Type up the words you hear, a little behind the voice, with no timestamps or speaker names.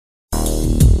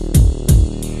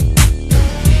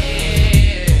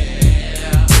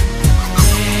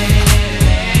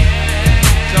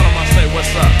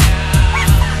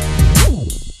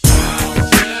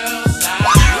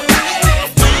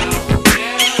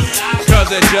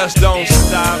Cause it just don't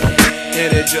stop,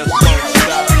 and it just won't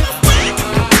stop.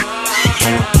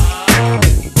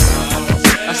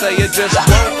 I say it just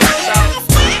won't stop,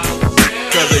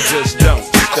 cause it just don't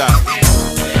stop.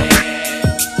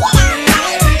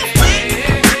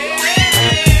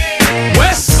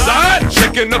 West side,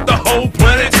 checking up the whole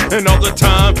planet, and all the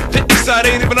time the east side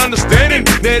ain't even understanding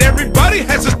that everybody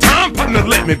has his time, partner,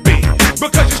 let me be.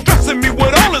 Because you're stressing me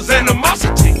with all his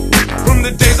animosity. From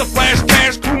the days of Flash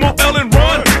Cash, Kumo, L, and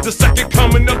Run, the second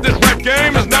coming of this rap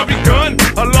game has now begun.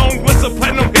 A long list of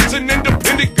platinum hits and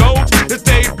independent golds. His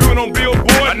debut on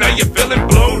Billboard, now you're feeling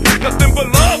blowed. Nothing but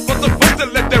love for the folks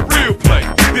that let that real play.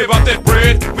 Give out that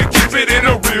bread, we keep it in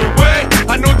a real way.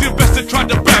 I know you best to try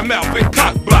to bad mouth and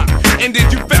cock block, and then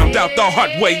you found out the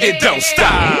hard way, it don't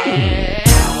stop.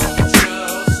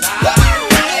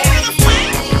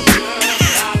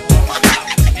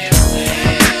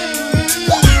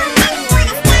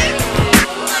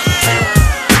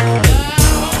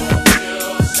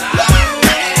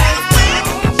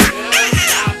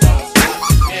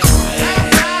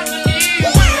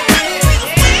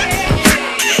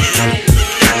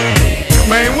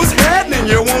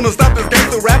 Stop this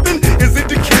gangster rapping? Is it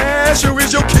the cash or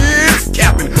is your kids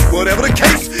capping? Whatever the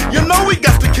case, you know we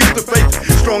got to keep the faith.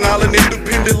 Strong Island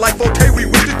independent like 4K, we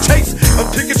with the chase. A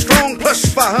ticket strong, plush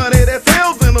 500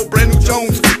 FLs and a brand new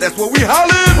Jones. That's what we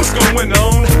hollering. What's going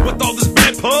on with all this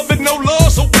bad pub and no law?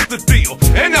 So what's the deal?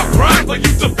 And now grind for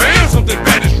you to ban something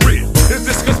bad is real. Is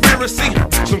this conspiracy?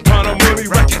 Some kind of money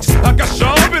racket? I got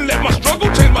sharp and let my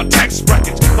struggle change my tax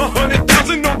brackets.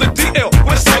 100,000 on the DL,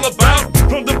 what it's all about.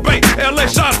 From the Bay, LA,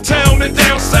 Chi-Town, and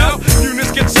down south,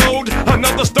 units get sold.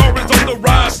 Another star is on the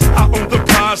rise. I own the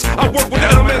prize. I work with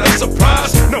element of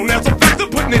surprise. Known as a factor,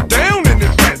 putting it down in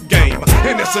this rap game.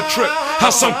 And it's a trip how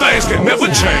some things can never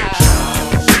change.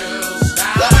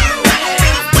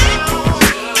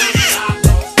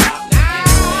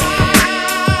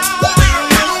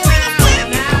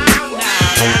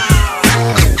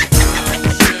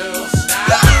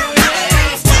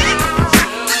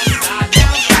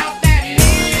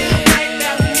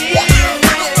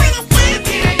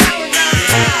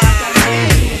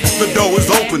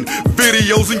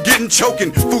 Videos and getting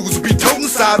choking, fools be toting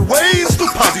sideways, the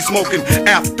posse smoking,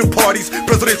 after parties,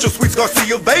 presidential suites,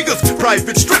 Garcia Vegas,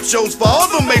 private strip shows for all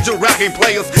the major rap game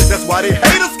players. That's why they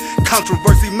hate us,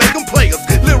 controversy make them players,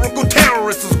 lyrical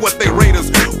terrorists is what they rate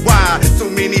us. Why so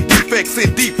many defects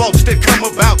and defaults that come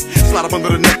about? Slide up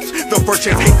under the nets, the first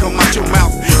chance hate come out your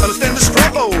mouth. Understand the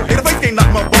struggle, hate face can't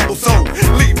knock my bubble, so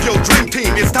leave your dream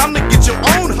team, it's time to get your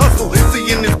own hustle.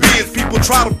 See in this biz, people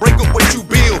try to break up what you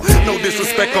build. No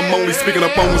disrespect, I'm only speaking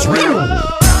up on what's real.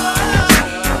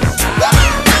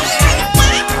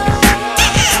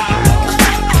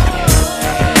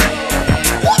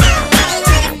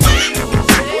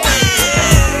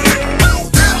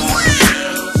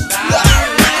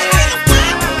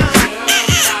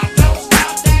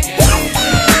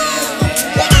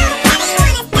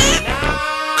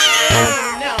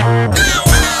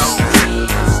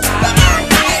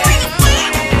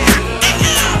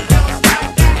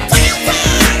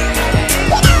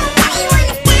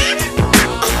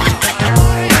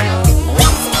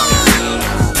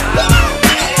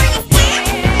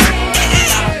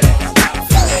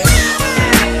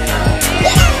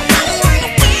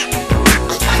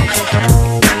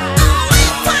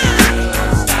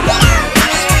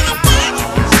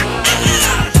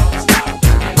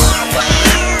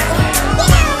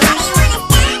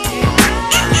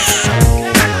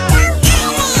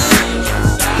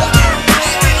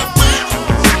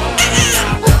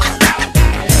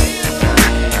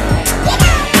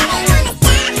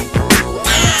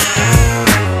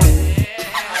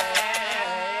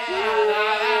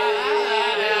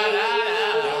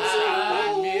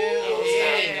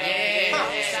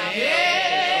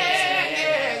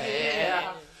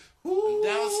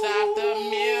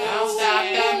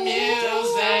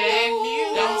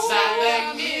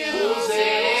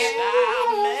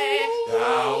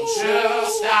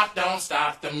 Don't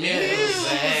stop the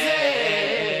music.